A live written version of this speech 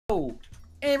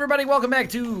Hey everybody, welcome back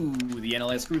to the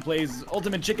NLS Crew Plays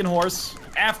Ultimate Chicken Horse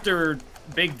after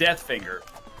Big Death Finger.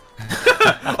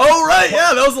 Oh right,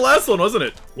 yeah, that was the last one, wasn't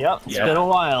it? Yep, it's been a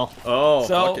while. Oh,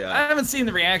 so fuck yeah. I haven't seen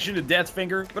the reaction to Death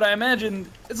Finger, but I imagine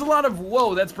it's a lot of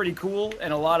whoa, that's pretty cool,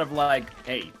 and a lot of like,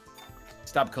 hey,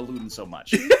 stop colluding so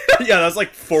much. Yeah, that's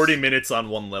like 40 minutes on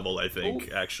one level, I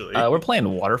think, actually. We're playing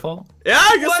Waterfall. Yeah,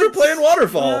 I guess we're playing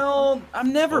Waterfall. Well,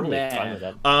 I'm never Totally fine mad. with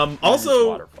that. Also,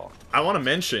 Waterfall. I want to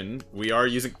mention we are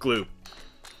using glue.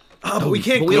 Oh, but we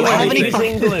can't we glue don't have anything.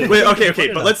 any glue. Wait,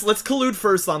 okay, but let's collude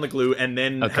first on the glue and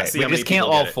then Okay, see we how many just can't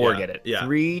people all get it. four Yeah. get it. Yeah.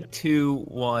 3, 2,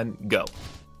 1, go.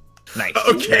 Nice.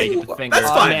 Okay, Get the finger. that's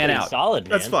fine. Man Pretty out. solid,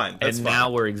 man. That's fine. That's And fine. now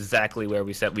we're exactly where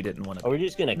we said we didn't want to. Are we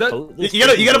just gonna The- coat this? You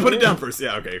gotta thing put it in down glue? first.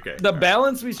 Yeah, okay. The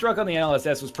balance we struck on the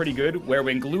NLSS was pretty good, where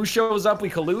when glue shows up, we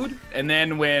collude, and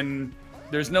then when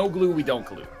there's no glue, we don't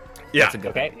collude. Yeah. That's a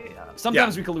good Okay. idea.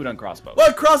 Sometimes we collude on crossbows.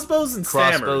 Well, crossbows and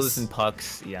Crossbows stammers. and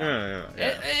pucks. Yeah.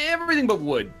 Yeah. Everything but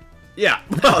wood. Yeah.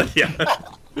 Well, yeah.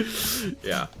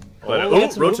 Yeah. But, Oh, we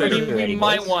got some rotator. movement. We Ready,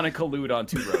 might boys? want to collude on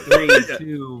 2 rows. 3,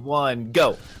 2, 1,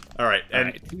 go. All right, and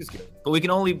Alright, two's good. But we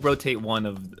can only rotate one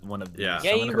of these. Yeah. So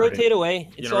Yeah, I'm you gonna can rotate away. you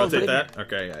It's gonna all rotate good. that?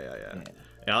 Okay,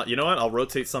 yeah. You know what? I'll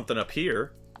rotate something up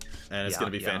here, and it's Yeah,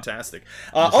 gonna be yeah. fantastic.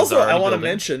 This is Also, I already want to building.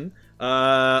 mention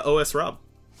OS Rob.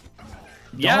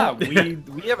 Yeah,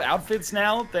 we have outfits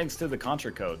now thanks to the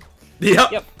Contra code.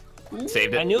 Yep.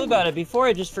 Saved it. I knew about it before.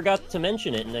 I just forgot to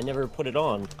mention it, and I never put it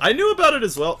on. I knew about it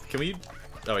as well. Can we?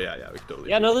 Oh yeah, we can totally.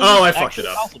 Yeah, no, this Oh, is I fucked actually it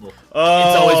up. possible. Oh,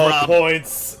 It's always Rob.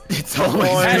 points. It's always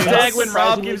Points. Hashtag when Rob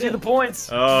Surprisingly gives you good. the points.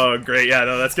 Oh, great. Yeah,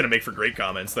 no, that's gonna make for great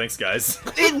comments. Thanks, guys.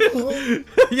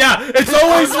 Yeah, it's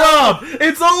always Rob.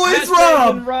 It's always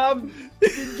Hashtag when Rob. Rob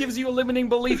gives you a limiting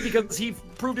belief because he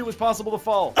proved it was possible to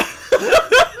fall.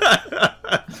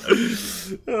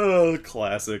 Oh,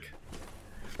 classic.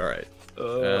 All right.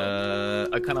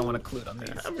 I kind of want to clue on these.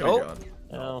 I'm gonna go on.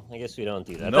 Oh, I guess we don't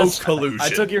do that. No That's- collusion. I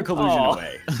took your collusion Aw.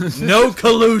 away. No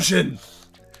collusion.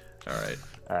 All right.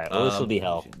 All right, well, this will be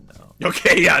hell.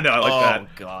 Okay. Yeah. No, I like oh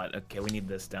that. god. Okay, we need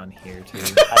this down here too.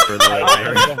 We're die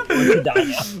now.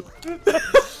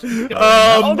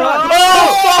 Oh, no.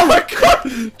 oh my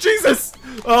god! Jesus!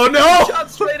 Oh no! Shot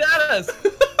straight at us.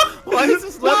 Why is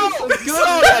this level so good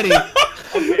already?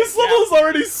 This level is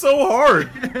already so hard.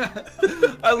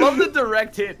 I love the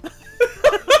direct hit.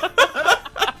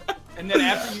 And then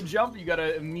after you jump, you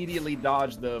gotta immediately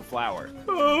dodge the flower.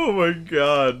 Oh my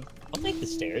god. I'll take the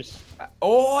stairs.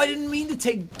 Oh, I didn't mean to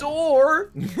take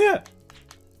door. Yeah.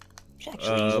 Should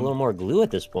actually use a little more glue at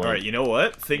this point. All right. You know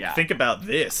what? Yeah. Think about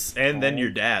this, and then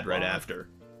your dad right after.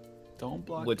 Don't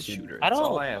block What's the your- shooter. I That's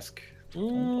all don't- I ask.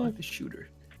 Don't block the shooter.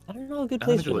 I don't know a good I'm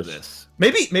place gonna for go with this.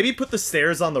 this. Maybe put the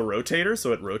stairs on the rotator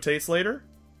so it rotates later.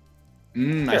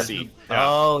 I see.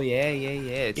 Oh yeah.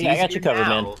 It's Yeah, I got easier you covered,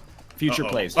 now. man. Future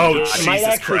plays. Oh, It Jesus might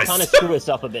actually Christ. kind of screw us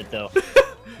up a bit, though.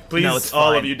 Please, No, it's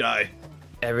all fine. of you die.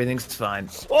 Everything's fine.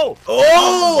 Whoa!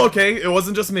 Oh, okay. It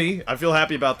wasn't just me. I feel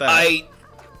happy about that. I hate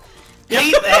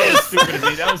That was this. stupid of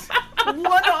me. That was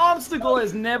one obstacle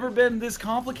has never been this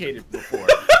complicated before.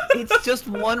 It's just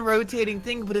one rotating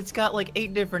thing, but it's got like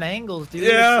 8 different angles, dude.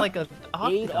 Yeah. It's like a 8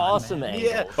 octagon, awesome man.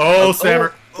 angles. Yeah. Oh,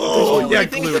 Sammer. Oh, Oh, yeah, I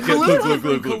think glue, the glue, collusion glue, is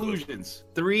glue, the glue. Collusions.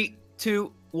 3,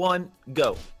 2, 1,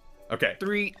 go. Okay.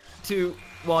 3, 2,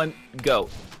 1, go.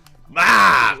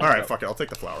 Ah! All right, fuck it. I'll take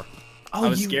the flower. Oh, I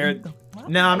was scared.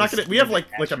 No, I'm not gonna. We have like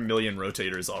a million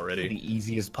rotators already. The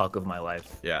easiest puck of my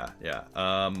life. Yeah.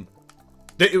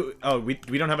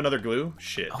 We don't have another glue.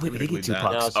 Shit. Oh wait, we did Glued get 2 that.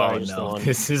 pucks. No, sorry, oh just the no, one.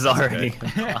 this is already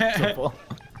impossible.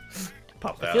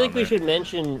 Pop that. I feel like on we there. should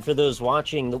mention for those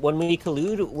watching that when we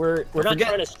collude, we're not forget-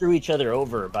 trying to screw each other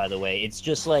over. By the way, it's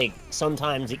just like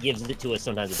sometimes it gives it to us,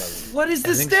 sometimes it doesn't. What is the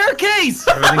Everything's- staircase?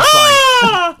 Everything's fine.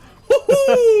 Ah!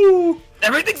 Woohoo!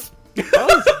 Everything's.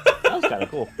 That was kind of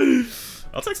cool.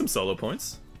 I'll take some solo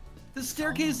points. The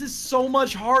staircase is so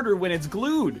much harder when it's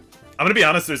glued. I'm gonna be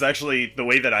honest. There's actually the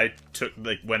way that I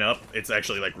went up. It's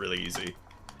actually like really easy.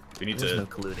 We need There's to no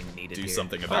colluding needed do here.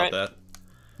 something about Alright. that.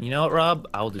 You know what, Rob?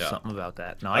 I'll do Yeah. something about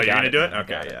that. No, Oh, I you're got gonna it. do it? man. I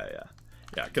Okay, got it.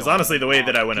 yeah. Because honestly, the way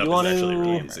that I went Do up you is actually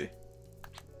really wanna- easy.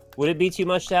 Would it be too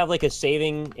much to have like a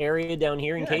saving area down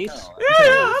here in case? Yeah,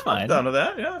 That's I'm fine. down with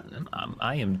that. Yeah,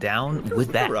 I am down with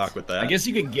I'll that. rock with that. I guess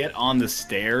you could get on the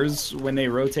stairs when they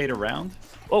rotate around.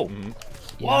 Oh,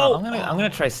 Yeah, Whoa! I'm gonna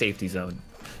try safety zone.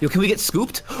 Yo, can we get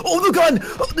scooped? Oh, the gun!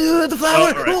 Oh, the Oh,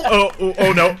 flower! all right.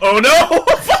 Oh no! Oh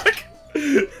no! Fuck!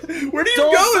 Where do you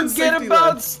go? Don't in forget safety about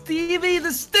land? Stevie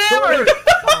the Stammer!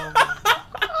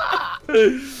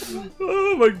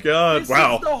 Oh my god! This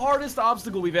Wow. is the hardest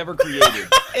obstacle we've ever created.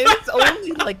 It's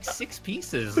only like 6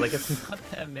 pieces. Like it's not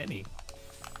that many.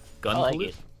 Gun I like salute?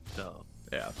 it. No.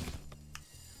 Yeah.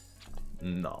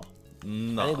 No. I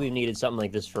No. think we've needed something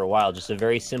like this for a while. Just a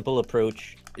very simple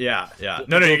approach. Yeah, yeah.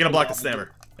 No, you're gonna block the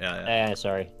stammer. Yeah, yeah.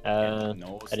 Sorry.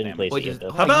 No I didn't place Wait, it yet,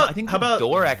 though. How about- I think how the about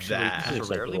door actually that? rarely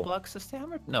Acceptable. blocks the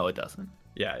stammer? No, it doesn't.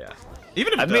 Yeah, yeah.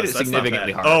 Even if I've it made does, it that's not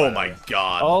significantly bad. harder, Oh by my the way.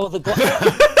 god. Oh, the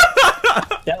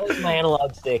that was my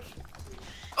analog stick.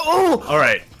 Oh! All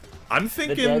right. I'm dead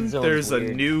thinking zone's there's a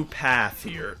weird. new path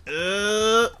here.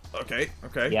 Okay,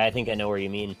 okay. Yeah, I think I know where you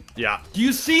mean. Yeah. Do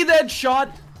you see that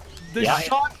shot? The Yeah.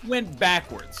 shot went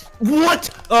backwards. What?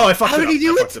 Oh, I fucked How it did up. he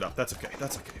do I it? fucked it up. That's okay.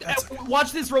 That's okay. That's okay.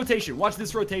 Watch this rotation. Watch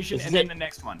this rotation, This and is then it. the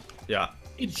next one. Yeah.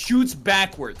 It shoots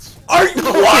backwards. Are you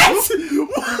what?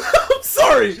 I'm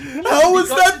sorry. How was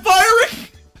that firing?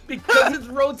 Because it's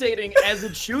rotating as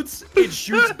it shoots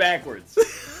backwards.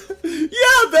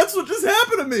 Yeah, that's what just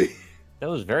happened to me. That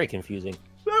was very confusing.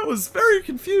 That was very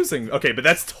confusing. Okay, but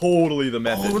that's totally the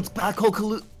method. Oh, it's backhole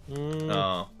collude.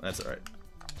 Oh, that's alright.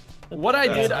 What I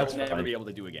did, I That's would never fine. be able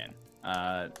to do again.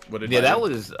 What did Yeah, I that do?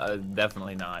 was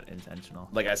definitely not intentional.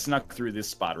 Like I snuck through this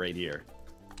spot right here.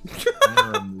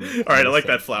 Alright, I like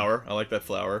that flower. I like that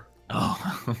flower.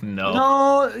 Oh, no.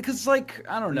 No, because like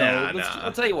I don't know. Nah, Let's- nah.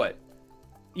 I'll tell you what.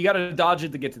 You gotta dodge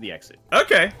it to get to the exit.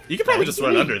 Okay, you could probably just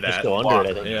run under that. Just go under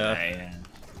it, I think. Yeah.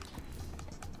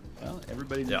 Well,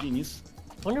 everybody's Yeah. a genius.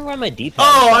 Wonder why my D-pad.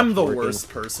 Oh, stopped I'm the working. worst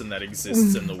person that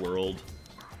exists in the world.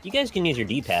 You guys can use your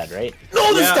D-pad, right?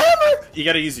 No, the Yeah. stammer! You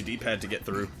gotta use your D-pad to get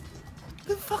through.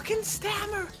 The fucking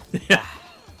stammer! Yeah.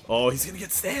 Oh, he's gonna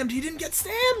get stammed. He didn't get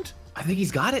stammed. I think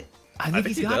he's got it. I think, I think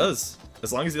he's he got does.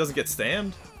 As long as he doesn't get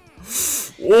stammed.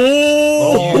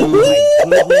 Oh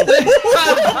my goodness.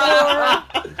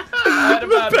 I had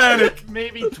about panic.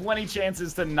 maybe 20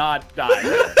 chances to not die.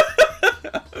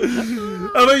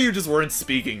 How about you just weren't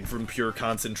speaking from pure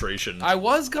concentration? I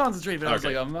was concentrating, but I was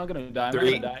Okay. like, I'm not gonna die. I'm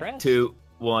 3, not gonna die. 2,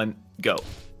 1, go.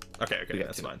 Okay, okay, got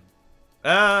that's two. fine.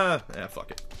 Yeah,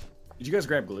 fuck it. Did you guys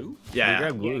grab glue? Yeah,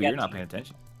 Grab glue, Yeah, you're not paying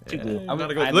attention. glue. I'm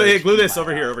gonna go. I had Hey, those glue this in my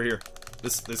over here, house. over here.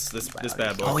 This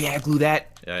bad boy. Oh, yeah, glue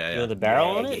that. Yeah, yeah, You yeah. know the barrel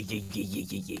on yeah, it?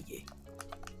 yeah.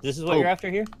 This is what Oh. you're after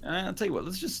here? I'll tell you what.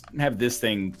 Let's just have this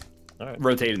thing Alright.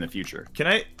 rotate in the future. Can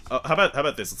I? How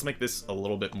about this? Let's make this a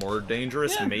little bit more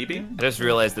dangerous, Yeah. maybe. I just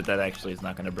realized that actually is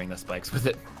not going to bring the spikes with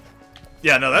it.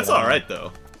 Yeah, no, that's all right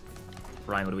though.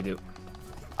 Ryan, what do we do?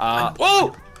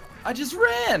 Whoa! I just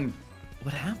ran.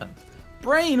 What happened?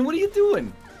 Brain, what are you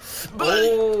doing?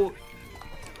 Oh,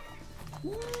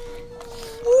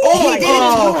 Oh,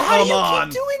 How do come you on!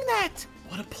 keep doing that?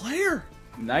 What a player!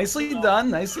 nicely done,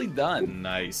 nicely done.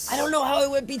 Nice. I don't know how it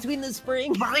went between the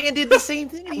spring. Ryan did the same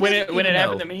thing. and he When doesn't it even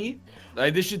happened know. to me,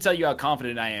 this should tell you how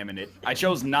confident I am in it. I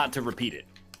chose not to repeat it.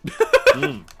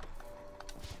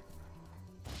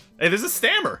 Hey, there's a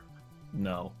stammer.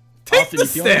 No. Take Austin, the you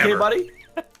feeling okay, stammer, buddy?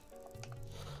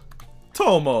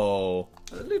 Tomo.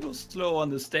 A little slow on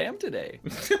the stamp today.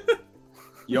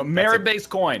 Yo, merit-based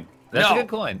coin. That's no. a good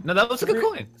coin. No, that was a good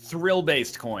coin.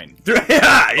 Thrill-based coin.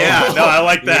 Yeah, yeah. No, I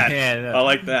like that. Yeah, no. I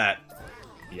like that.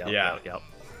 Yep, Yeah. Yep.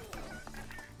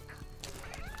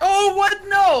 Oh, what?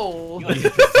 No!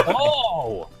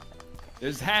 Oh!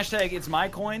 There's hashtag it's my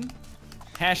coin,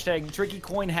 hashtag tricky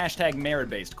coin, hashtag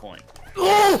merit-based coin.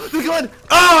 Oh, the gun!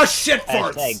 Oh shit,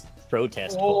 farts. Hashtag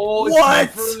protest. Oh, it's time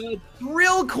it's for for a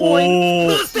thrill coin.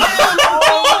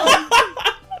 Oh.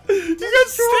 You got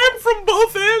stabbed from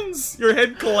both ends. Your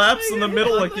head collapsed in the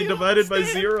middle like you divided by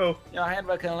 0. Your head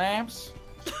will collapse.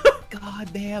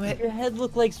 God damn it. Your head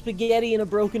looked like spaghetti in a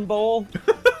broken bowl.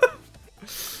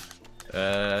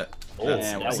 Yeah,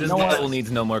 that This You know level what? needs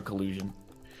no more collusion.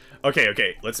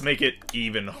 Okay. Let's make it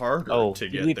even harder Oh, to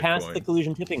did get we the pass coin. the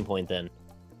collusion tipping point then?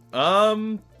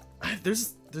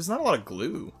 There's not a lot of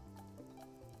glue.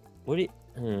 What do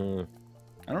you...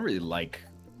 I don't really like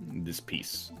this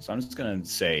piece, so I'm just gonna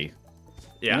say,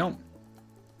 Yeah. you know,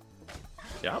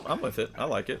 Yeah, I'm with it. I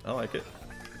like it. I like it.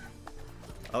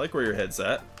 I like where your head's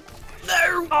at.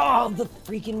 Oh, the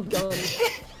freaking gun.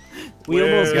 We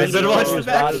Where almost Guys, made better watch it. the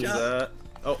back is shot. that?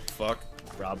 Oh, fuck.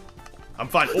 Rob. I'm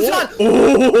fine. Shot!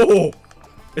 Oh!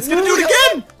 It's gonna do it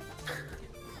again!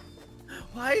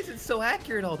 Why is it so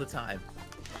accurate all the time?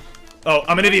 Oh,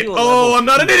 I'm an idiot. Do a Oh, level I'm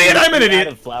not an two idiot. I'm an out idiot.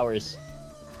 of flowers.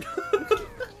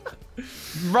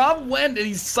 Rob went and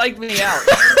he psyched me out.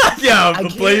 Yeah, I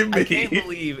blame can't me.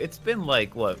 believe it's been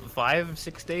like what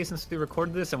 5-6 days since we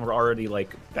recorded this, and we're already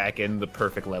like back in the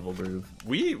perfect level groove.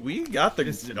 We got the.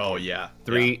 This is Oh yeah.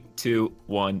 3, 2,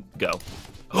 1, go.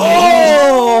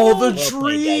 Oh, the Well played, guys, well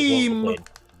dream. played.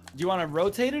 Do you want to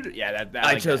rotate it? Yeah, that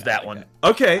I like chose that I like one.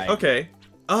 Okay. I- Okay.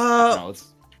 No,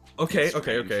 it's Okay.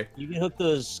 Okay. You can hook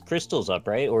those crystals up,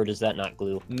 right? Or does that not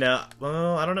glue? No.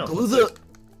 Well, I don't know. Glue the.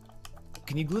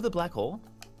 Can you glue the black hole?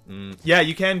 Yeah,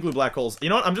 you can glue black holes. You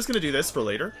know what? I'm just gonna do this for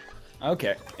later.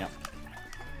 Okay. Yeah.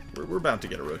 We're bound to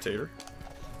get a rotator.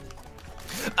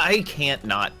 I can't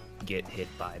not get hit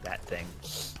by that thing.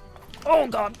 Oh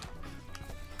god.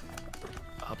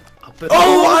 Up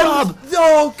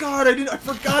Oh god! I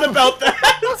forgot about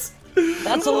that.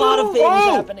 That's a lot of things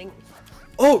happening.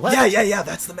 Oh yeah.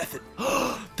 That's the method.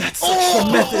 That's such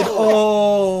the method.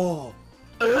 Oh.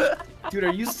 Dude,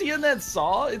 are you seeing that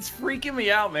saw? It's freaking me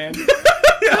out, man.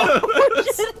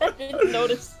 I didn't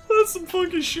notice. That's some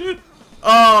funky shit. Oh,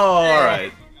 all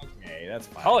right. Okay, that's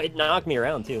fine. Oh, it knocked me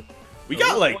around too. We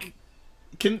got like.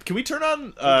 Can we turn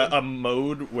on a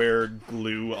mode where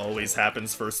glue always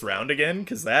happens first round again?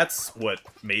 Because that's what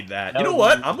made that. You know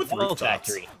what? I'm with Hello, rooftops.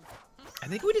 Factory. I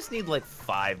think we just need like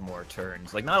 5 more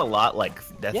turns. Like not a lot, like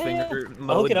Death Yeah, Finger I'll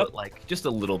mode, look it up. but like just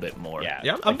a little bit more.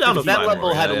 Yeah, I'm down with That 5 level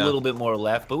more. had Yeah. a little bit more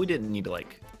left, but we didn't need to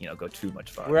like go too much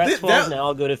farther. We're at Th- 12 that- now.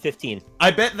 I'll go to 15. I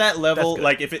bet that level, That's good.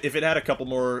 like if it had a couple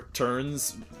more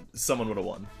turns, someone would have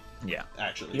won. Yeah.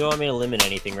 Actually. You don't want me to limit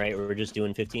anything, right? We're just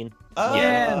doing 15.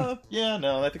 Yeah,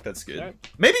 no, I think that's good. Alright.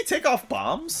 Maybe take off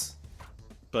bombs,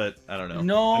 but I don't know.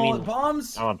 No, I mean-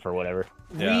 bombs. I'm for whatever.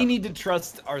 Yeah. We need to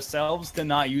trust ourselves to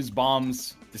not use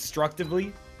bombs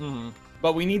destructively, Mm-hmm.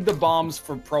 but we need the bombs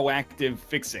for proactive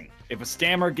fixing. If a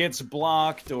scammer gets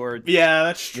blocked or Yeah,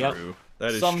 that's true. Yep.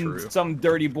 That is some true. some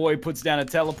dirty boy puts down a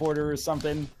teleporter or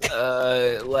something. Like,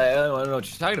 I don't know what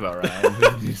you're talking about, Ryan. We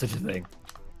didn't do such a thing.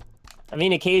 I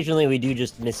mean, occasionally we do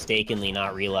just mistakenly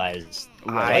not realize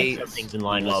I something's in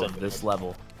line with love something. this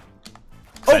level.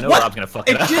 Oh, I know what? Rob's gonna fuck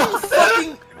It it up. didn't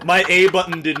fucking. My A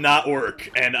button did not work,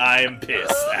 and I am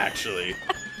pissed. Actually.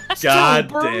 God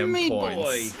burn damn me,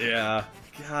 points. Yeah.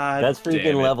 God. That's damn freaking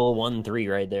it. level 1-3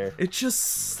 right there. It just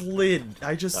slid.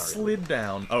 I just Not really. slid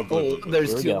down. Oh, glue, glue, glue. There's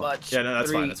Here we too go. much. Yeah, no, that's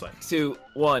 3, fine, that's fine. 2,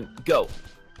 1, go.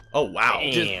 Oh wow.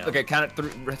 Damn. Just okay. Count it.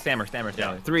 3. Stammer.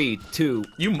 Yeah. 3, 2.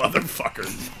 You motherfucker.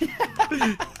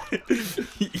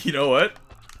 You know what?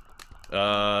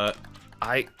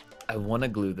 I want to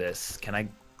glue this. Can I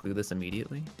glue this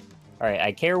immediately? All right,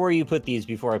 I care where you put these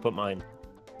before I put mine.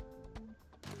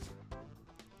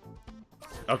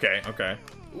 Okay.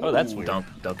 Oh, that's weird.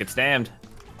 Don't get stammed.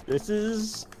 This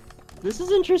is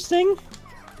interesting.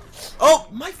 Oh,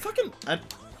 my fucking.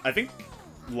 I think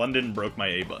London broke my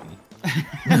A button.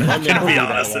 I'm gonna be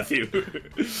honest with you.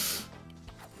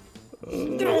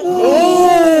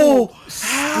 Oh!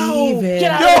 How? Get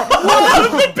out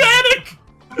No! The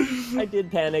panic! I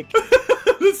did panic.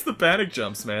 That's the panic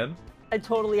jumps, man. I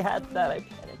totally had that. I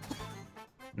panicked.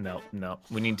 No.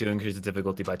 We need to increase the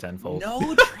difficulty by tenfold.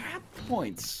 No trap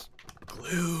points.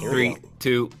 Glue. 3,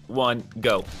 2, 1,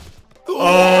 go. Well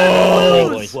Oh!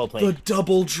 played, boys. Well The played.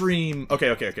 double dream.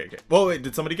 Okay. Well, wait,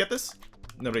 did somebody get this?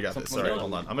 Nobody got this. Someone Alright, got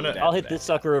hold on. it. I'm gonna. I'll hit this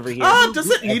sucker over here. Does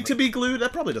it need to be glued?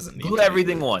 That probably doesn't need Glue to be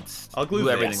everything glued. once. I'll glue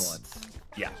everything this. once.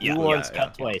 Yeah. Glue once,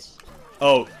 cut twice.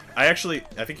 Oh, I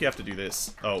think you have to do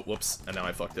this. Oh, whoops. And now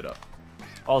I fucked it up.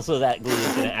 Also, that glue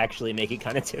is gonna actually make it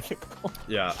kind of difficult,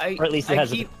 Yeah. or at least it I has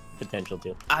keep, the potential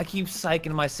to. I keep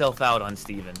psyching myself out on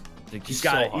Steven. Like, He's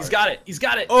got it. so He's hard. got it. He's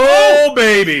got it. Oh,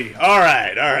 baby. All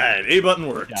right. A button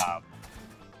worked. job.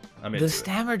 I'm into The it.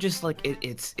 stammer just like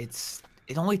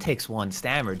it only takes one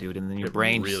stammer, dude, and then your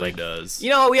brain just really like does. you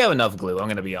know we have enough glue. I'm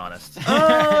gonna be honest.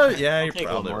 Yeah, you're take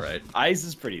one probably more. right. Ice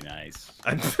is pretty nice.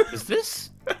 Is this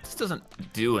doesn't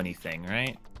do anything,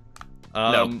 right?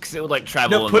 No, Um, because it would like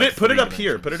travel. no, in, put like, it 3 up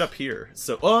here. dimensions. Put it up here.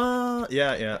 So,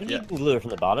 yeah. You can glue it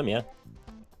from the bottom, yeah.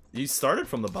 You started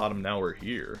from the bottom. Now we're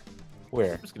here.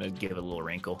 Where? I'm just gonna give it a little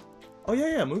wrinkle. Oh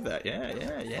yeah. Move that. Yeah.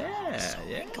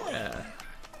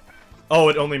 Oh,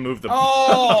 it only moved the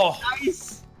Oh,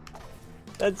 Nice.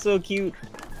 That's so cute.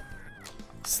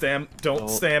 stam. Don't Oh.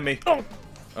 stam me.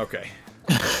 Okay.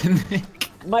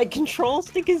 My control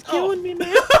stick is killing me,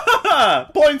 man.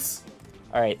 Points.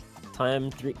 All right, time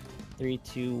 3,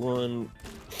 2, 1.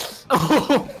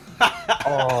 Oh,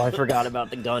 Oh, I forgot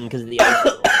about the gun because of the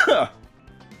ice.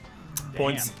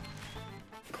 Points.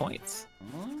 points.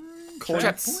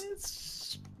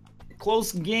 points.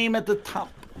 Close game at the top.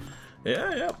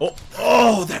 Yeah.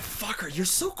 Oh, that fucker! You're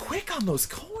so quick on those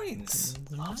coins.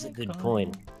 That's a good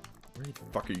coin. Where the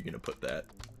fuck are you gonna put that?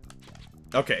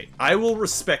 Okay, I will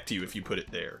respect you if you put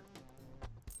it there.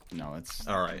 No, it's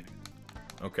All right.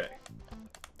 Okay.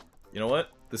 You know what?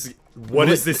 This is what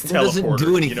is this It doesn't teleporter?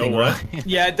 do anything, You know what? right?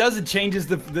 yeah. It does. It changes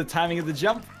the timing of the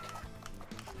jump.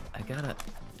 I gotta.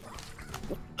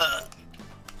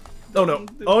 Oh no!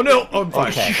 Oh no! Oh, I'm fine.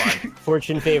 Okay. I'm fine.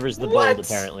 Fortune favors the What? bold,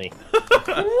 apparently.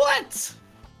 What?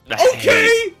 I Okay.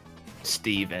 hate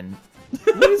Steven.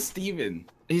 What is Steven?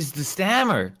 He's the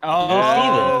stammer. Oh,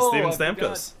 Yeah, I Steven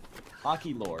forgot. Stamkos.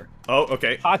 Hockey lore. Oh,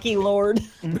 okay. Hockey Lord.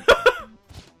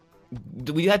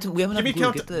 We have enough Give me glue.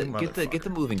 count- Get the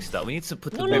moving stuff. We need to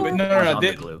put the No, moving no, No, on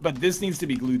the glue. but this needs to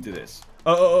be glued to this.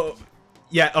 Oh,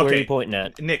 yeah. Where are Okay. you pointing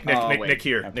at? Nick, Oh, wait. Nick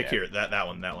here. Okay. Nick here. That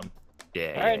one.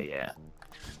 Yeah, Alright. yeah.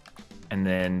 And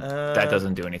then that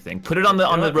doesn't do anything. Put it on the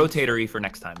rotatory for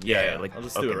next time. Yeah, like I'll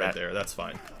just do it right there. That's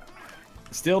fine.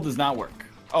 Still does not work.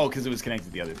 Oh, because it was connected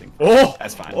to the other thing. Oh,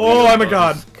 That's fine. Oh, my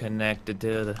God. Connected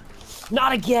to the.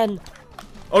 Not again.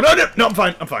 Oh no, I'm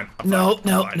fine. I'm fine. No.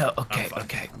 I'm Okay, fine.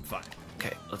 okay, I'm fine.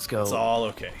 okay. Let's go. It's all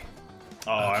okay.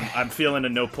 Oh, Okay. I'm feeling a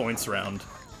no points round.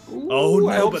 Ooh, Oh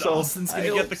I no, hope but so. Austin's I gonna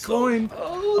get hope the so. coin.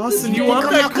 Oh, Austin, this you is want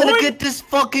good. that coin? get this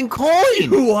fucking coin.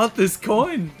 You want this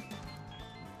coin?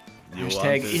 You want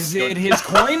Hashtag, this is coin? it his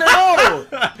coin? No!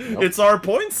 It's our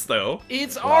points though.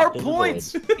 It's Locked our in the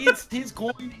points. It's his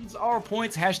coin. It's our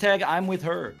points. Hashtag, I'm with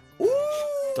her.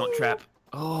 Don't trap.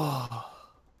 Oh.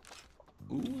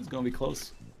 Ooh, it's gonna be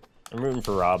close. I'm rooting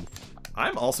for Rob.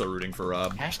 I'm also rooting for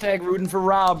Rob. Hashtag rooting for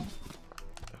Rob.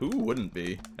 Who wouldn't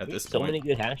be at this So point? many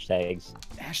good hashtags.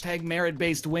 Hashtag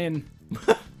merit-based win.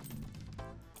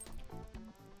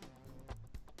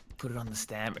 Put it on the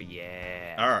stamp.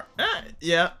 Yeah. All right.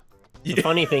 Yeah. The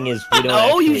funny thing is, we don't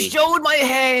Oh, you actually, showed my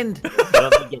hand. I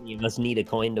don't think any of us need a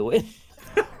coin to win.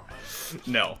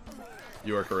 No,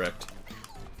 you are correct.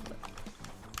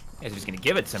 You're just gonna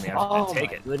give it to me. I'm just Oh gonna take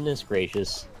my it. goodness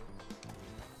gracious.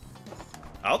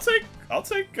 I'll take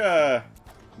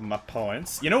my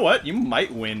points. You know what? You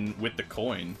might win with the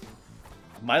coin.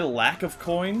 My lack of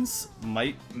coins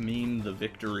might mean the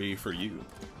victory for you.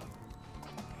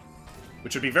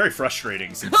 Which would be very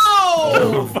frustrating since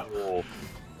Oh!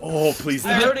 Oh, please.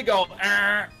 I heard it go.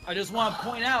 I just want to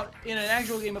point out, in an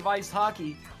actual game of iced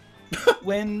hockey,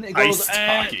 when it goes,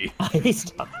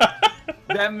 Iced hockey.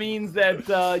 that means that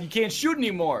you can't shoot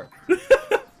anymore.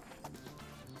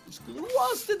 There's glue,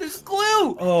 Austin. There's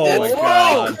glue. Oh my Whoa.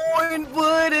 God. Coin,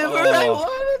 whatever I Oh.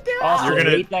 wanted to. Austin, You're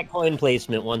gonna- rate that coin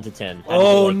placement 1 to 10. How do you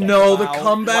Oh like that? no, the Wow.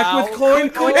 comeback Wow. with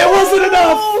coin. Oh. It wasn't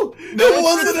enough. No, it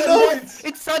wasn't enough.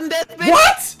 It's sudden death, bitch.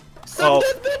 What? Sudden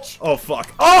death, bitch. Oh fuck.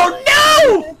 Oh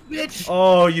no! Bitch.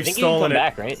 Oh, I you've think you can stolen come it.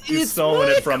 back, right? You've stolen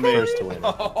it from me. First to win.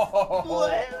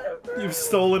 You've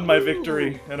stolen my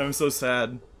victory, and I'm so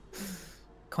sad.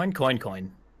 Coin, coin,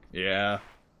 coin. Yeah.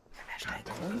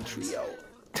 Trio.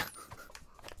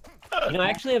 You know, I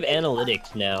actually have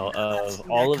analytics now of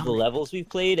all of the levels we've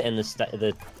played and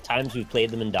the times we've played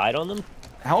them and died on them.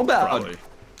 How about Probably.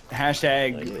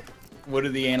 hashtag? What do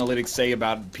the analytics say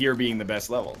about Pier being the best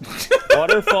level?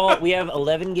 Waterfall, we have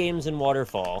 11 games in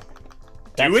Waterfall.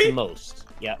 That's we? the most.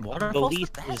 Yeah. Waterfall's the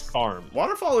least the is best. Farm.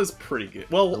 Waterfall is pretty good.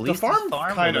 Well, At the least farm it's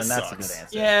farm, kind of well, then that's a sucks. good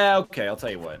answer. Yeah, okay, I'll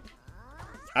tell you what.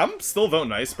 I'm still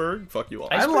voting Iceberg. Fuck you all.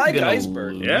 I like gonna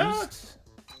Iceberg. lose. Yeah?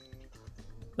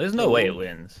 There's no way it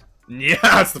wins. Yeah,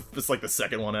 it's like the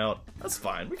second one out. That's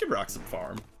fine. We can rock some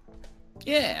farm.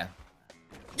 Yeah.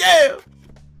 Yeah!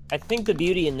 I think the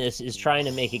beauty in this is trying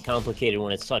to make it complicated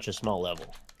when it's such a small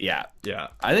level. Yeah. Yeah.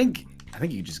 I think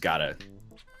you just gotta.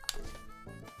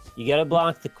 You gotta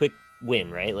block the quick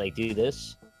win, right? Like, do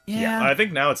this. Yeah. I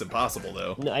think now it's impossible,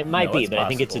 though. No, it might No, be, it's but I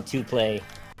think it's a possible. 2-play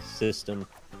system.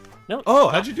 No, Oh,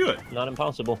 how'd you do it? not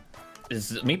impossible.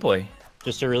 This is Meat Boy.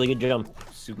 Just a really good jump.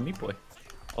 Super Meat Boy.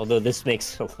 Although this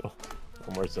makes a little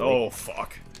more silly. Oh,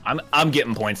 fuck. I'm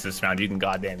getting points this round. You can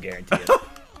goddamn guarantee it.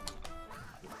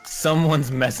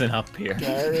 Someone's messing up here.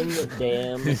 Darn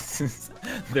damn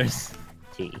There's.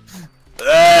 T.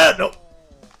 No.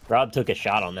 Rob took a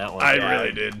shot on that one. I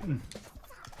really did.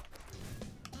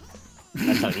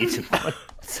 That's on YouTube. one.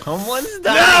 Someone's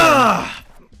dying. Ah!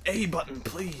 A button,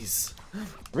 please.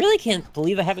 Really can't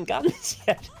believe I haven't gotten this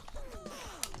yet.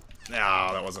 No,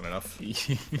 that wasn't enough.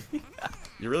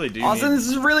 You really do Austin, need... this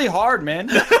is really hard, man.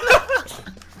 I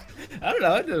don't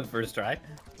know. I did the first try.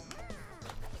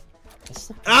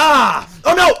 Ah!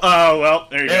 Oh, no! Oh, well,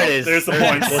 there you There go. it is. There's the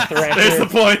There it points. is. There's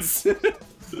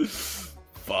the points.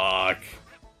 Fuck.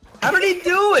 How did he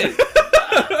do it?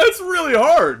 That's really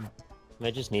hard.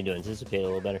 I just need to anticipate a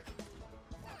little better.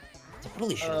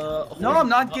 Totally should have. No, I'm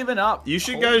not giving up. You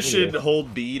Hold guys me. should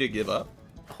hold B to give up.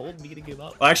 Hold me to give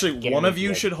up. Well, actually, Get one him of you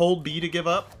dead. should hold B to give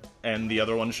up, and the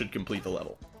other one should complete the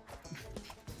level.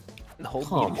 Hold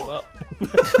Come me to give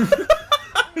up.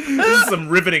 This is some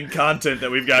riveting content that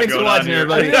we've got Thanks for going on watching, here.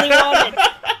 I everybody. really want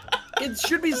It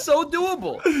should be so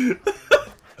doable.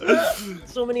 it.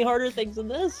 So many harder things than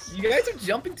this. You guys are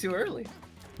jumping too early.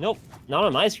 Nope, not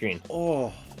on my screen.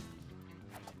 Oh,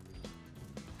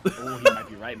 Oh, he might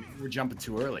be right. Maybe we're jumping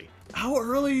too early. how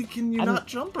early can you I'm- not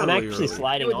jump I'm early? actually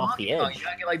sliding off the You edge.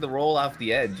 gotta get like the roll off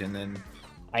the edge and then.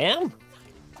 I am.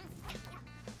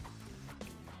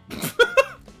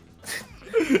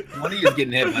 One of you's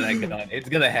getting hit by that gun. It's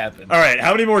gonna happen. All right,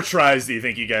 how many more tries do you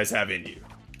think you guys have in you?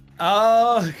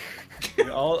 I'll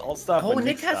stop. Oh, when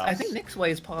Nick has. I stops. think Nick's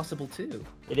way is possible too.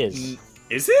 It is.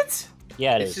 Is it?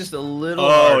 Yeah, it It's is. just a little. Oh,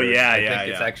 harder. yeah, I yeah,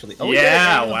 think It's yeah. actually. Oh,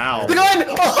 Yeah, wow. The gun!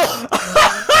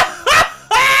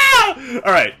 Oh!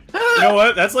 All right. You know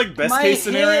what? That's like best My case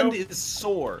scenario. hand is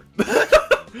sore.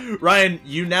 Ryan,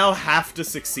 you now have to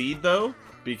succeed though,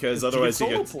 because To get otherwise he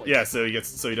solo gets points. yeah. So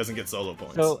he doesn't get solo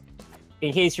points. So,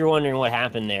 in case you're wondering what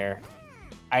happened there,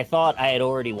 I thought I had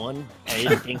already won. I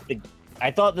didn't think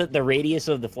I thought that the radius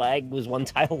of the flag was one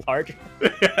tile larger.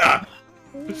 yeah.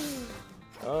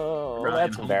 Oh, Ryan,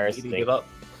 that's you embarrassing. Give up.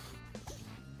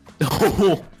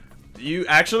 You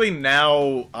actually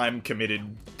now I'm committed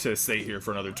to stay here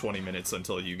for another 20 minutes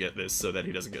until you get this, so that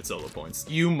he doesn't get solo points.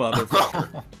 You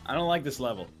motherfucker. I don't like this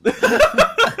level.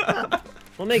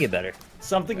 We'll make it better.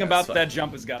 Something That's about fine. that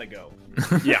jump has got to go.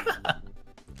 Yeah. I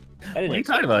What didn't are you expect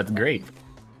talking about? It's great.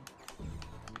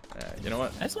 You know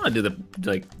what? I just want to do the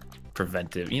like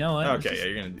preventive. You know what? Okay, yeah,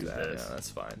 you're gonna do that. this. Yeah, that's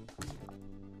fine.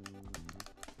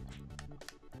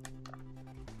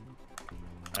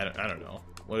 I don't know.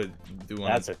 What do you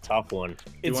want? That's a tough one.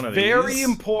 It's one of very these?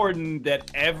 important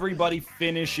that everybody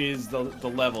finishes the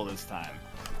level this time.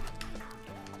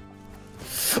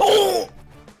 Oh!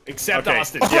 Except Okay,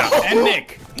 Austin. yeah. And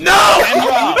Nick. No! And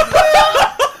Rob.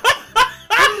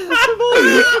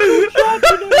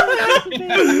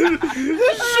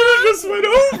 Should've just went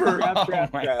over.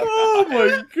 Oh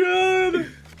my god.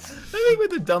 I think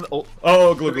with the dumb. Oh,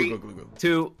 Oh, glue, glue, glue, glue, glue.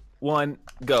 2, 1,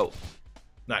 go.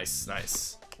 Nice,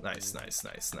 nice, nice, nice,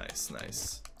 nice, nice,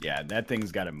 nice. Yeah, that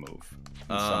thing's got to move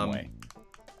in some way.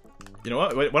 You know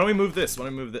what? Wait, why don't we move this? Why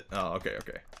don't we move this? Oh, okay,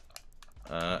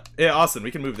 okay. Yeah, Austin,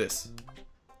 we can move this.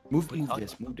 Move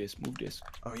this.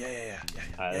 Oh yeah.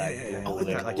 I like it over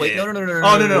there. Like, Wait, yeah, no.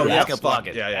 Oh no, It's yeah, gonna block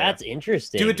it. Yeah, yeah. That's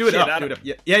interesting. Do it Shit, up, I do it don't-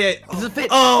 up. Yeah. Does it fit?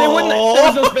 Oh, There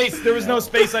was no space. There was no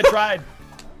space. I tried.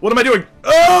 What am I doing?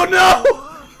 Oh no!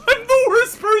 I'm the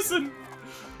worst person.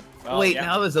 Oh, Wait, yeah.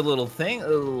 now there's a little thing.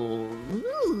 Oh.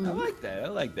 I like that. I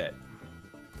like that.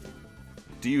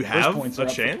 Do you First have points a are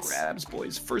up chance? For grabs,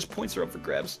 boys. First points are up for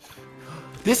grabs.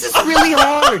 This is really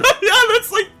hard. Yeah,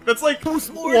 that's like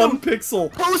Postmortem. 1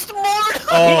 pixel. Postmortem.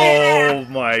 Oh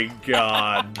my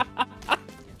god. And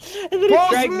then it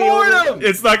dragged me over. Postmortem!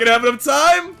 It's not gonna have enough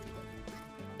time.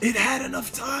 It had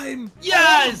enough time.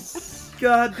 Yes!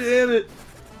 God damn it.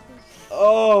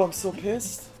 Oh, I'm so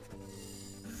pissed.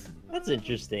 That's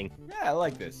interesting. Yeah, I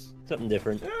like this. Something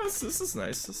different. Yes, this is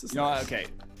nice. This is You know, nice. okay.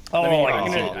 Oh,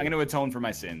 I'm gonna atone for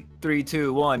my sin. 3,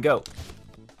 2, 1, go.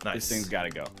 Nice. This thing's gotta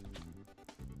go.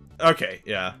 Okay,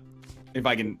 yeah. If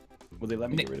I can, will they let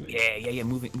me Nick, get rid of it? yeah.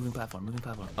 Moving platform.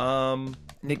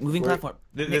 Nick, moving Where- platform.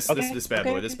 This Okay, bad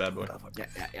boy, okay. this bad boy.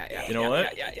 Yeah. You know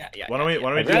what? Yeah. Why don't we do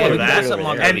Yeah, all we that? can put it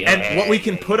over And there. and what we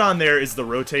can put on there is the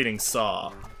rotating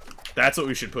saw. That's what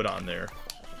we should put on there.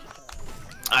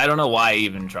 I don't know why I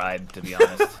even tried, to be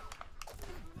honest.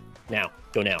 Now,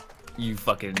 go now. You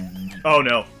fucking. Oh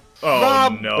no. Oh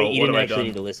Rob! no. Wait, you What didn't have I actually done?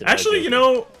 need to listen. I was Actually, you joking.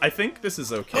 know, I think this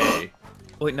is okay.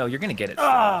 Wait, no, you're gonna get it.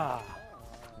 Ah,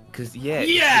 Cause yeah.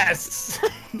 Yes!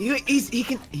 He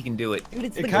can do it. dude,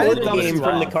 it's It the kinda golden dumps game you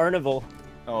from the off. carnival.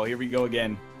 Oh, here we go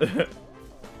again.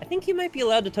 I think you might be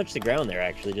allowed to touch the ground there,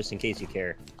 actually, just in case you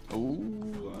care.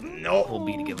 Ooh. No. Hold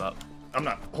B to give up. I'm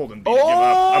not holding B to give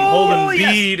up. I'm holding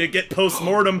B to get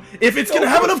post-mortem. If it's gonna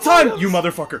have enough time, you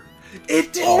motherfucker.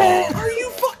 It did. Are you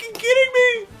fucking kidding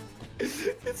me?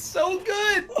 It's so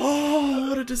good! Oh,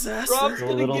 what a disaster. Rob's The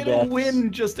gonna little get a deaths.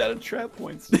 win just out of trap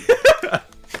points.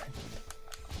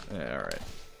 Yeah, all right.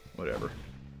 Whatever.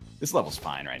 This level's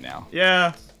fine right now.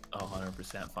 Yeah.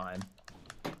 100% fine.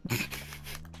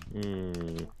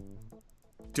 Hmm.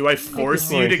 Do I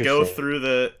force more you to go interesting. through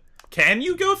the... Can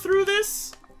you go through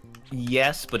this?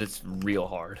 Yes, but it's real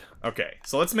hard. Okay,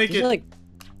 so let's make There's it... like,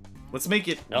 Let's make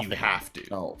it you nothing. have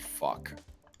to. Oh, fuck.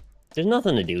 there's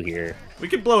nothing to do here. We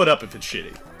could blow it up if it's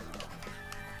shitty.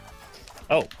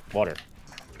 Oh, water.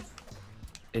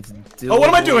 It's Oh, what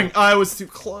am I doable, doing? I was too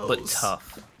close. But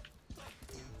tough.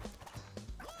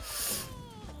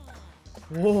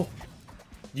 Whoa.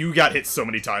 You got hit so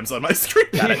many times on my screen.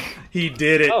 Got it. He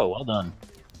did it. Oh, well done.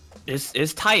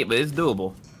 It's tight, but it's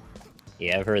doable.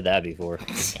 Yeah, I've heard that before.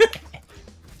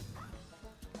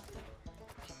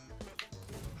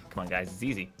 Come on, guys, it's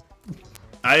easy.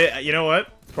 You know what?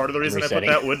 Part of the reason I put Resetting.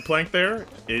 that wood plank there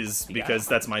is You got because it.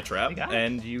 that's my trap, You got it.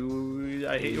 and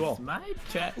I hate you all. It's my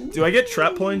chat. Do I get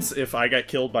trap points if I got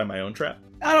killed by my own trap?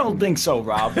 I don't think so,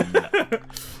 Rob.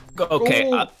 Okay,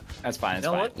 Ooh. That's fine, you that's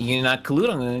know fine. what? You're not collude,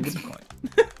 I'm gonna get the coin.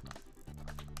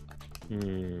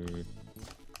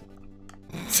 Hmm.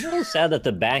 I'm a little sad that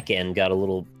the back end got a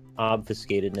little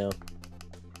obfuscated now.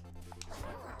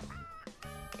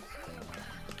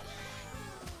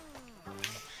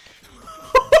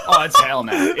 Oh, it's hell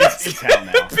now. It's hell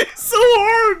now. It's so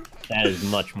hard. That is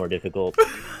much more difficult.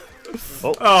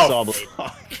 Oh, saw blade.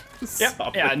 Fuck.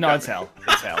 Yep. Yeah, no, it's hell.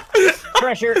 It's hell.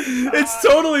 Pressure. It's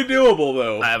totally doable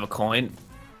though. I have a coin.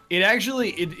 It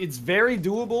actually, it's very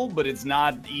doable, but it's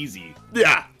not easy.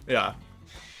 Yeah, yeah.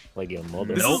 Like your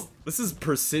mother. This is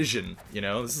precision, you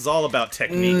know? This is all about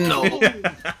technique. No.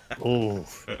 Ooh,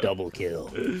 double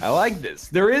kill. I like this.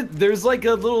 There's like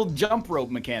a little jump rope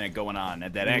mechanic going on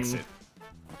at that exit.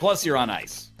 Plus, you're on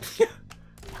ice.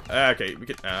 Okay, we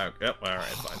could. Yep, alright,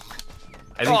 fine.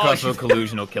 I think crossbow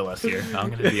collusion will kill us here.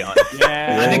 I'm gonna be honest.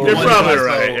 Yeah. I think You're the one probably crossbow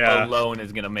right, yeah. alone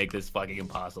is gonna make this fucking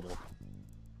impossible.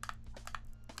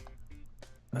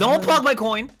 Don't block my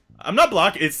coin. I'm not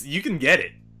blocking. It's you can get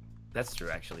it. That's true,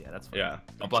 actually. Yeah, that's fine. Yeah.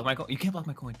 Don't block my coin. You can't block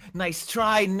my coin. Nice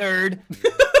try, nerd.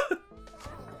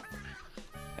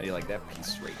 How do you like that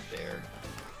piece right there?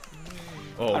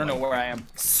 Oh, I don't know where I am.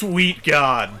 Sweet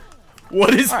God,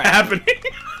 what is All right. happening?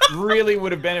 Really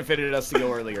would have benefited us to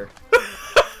go earlier.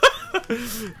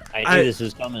 I knew this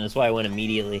was coming. That's why I went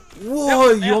immediately.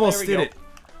 Whoa, Yep, you almost there we did go.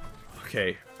 it.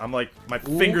 Okay, I'm like, my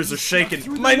fingers are shaking.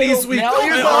 Through the My knees middle. weak. Now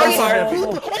here's the hard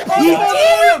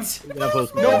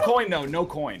part. No coin though. No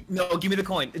coin. No, give me the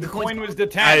coin. The The coin. coin was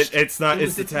detached. It's not. It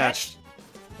It's was detached.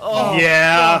 Oh,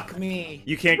 Yeah. fuck me.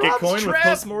 You can't get Rob's coin with trap.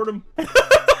 postmortem.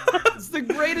 It's the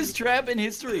greatest trap in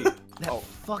history. That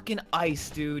fucking ice,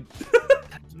 dude.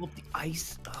 The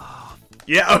ice. Oh,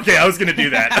 Yeah. Okay, I was gonna do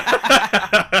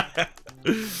that.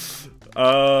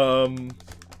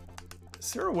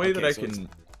 Is there a way that I so it's can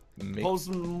make?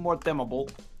 Post-mortemable.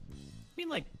 I mean,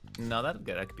 like, no, that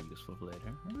could be useful for later.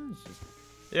 It's just,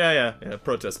 Yeah.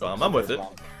 Protest bomb. I'm with it.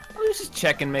 I was just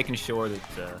checking, making sure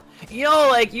that, you know,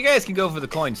 like, you guys can go for the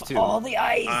coins too. All the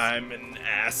ice. I'm an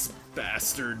ass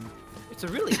bastard. It's a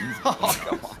really easy. Oh,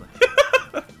 come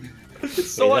on. It's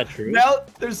Is so that true? now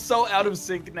they're so out of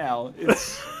sync now.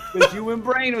 It's the human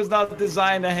brain was not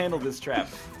designed to handle this trap.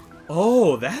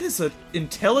 Oh, that is an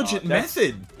intelligent that's-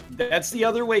 method. That's the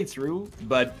other way through,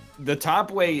 but the top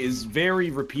way is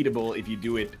very repeatable if you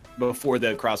do it before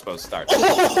the crossbow starts.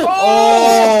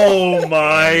 Oh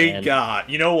my Man. God!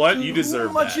 You know what? You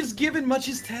deserve Much that. is given, much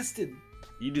is tested.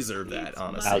 You deserve that,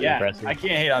 That was honestly. Yeah, impressive. I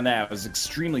can't hate on that. It was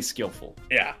extremely skillful.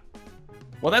 Yeah.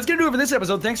 Well, that's going to do it for this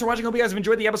episode. Thanks for watching. Hope you guys have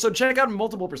enjoyed the episode. Check out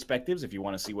multiple perspectives if you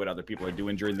want to see what other people are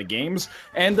doing during the games.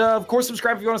 And, of course,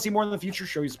 subscribe if you want to see more in the future.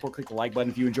 Show your support. Click the like button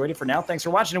if you enjoyed it. For now, thanks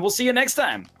for watching, and we'll see you next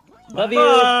time. Love you.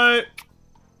 Bye.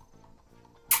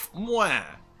 Mwah.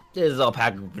 This is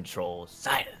Alpaca Patrol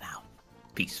signing out.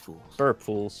 Peace, fools. Burp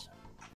fools.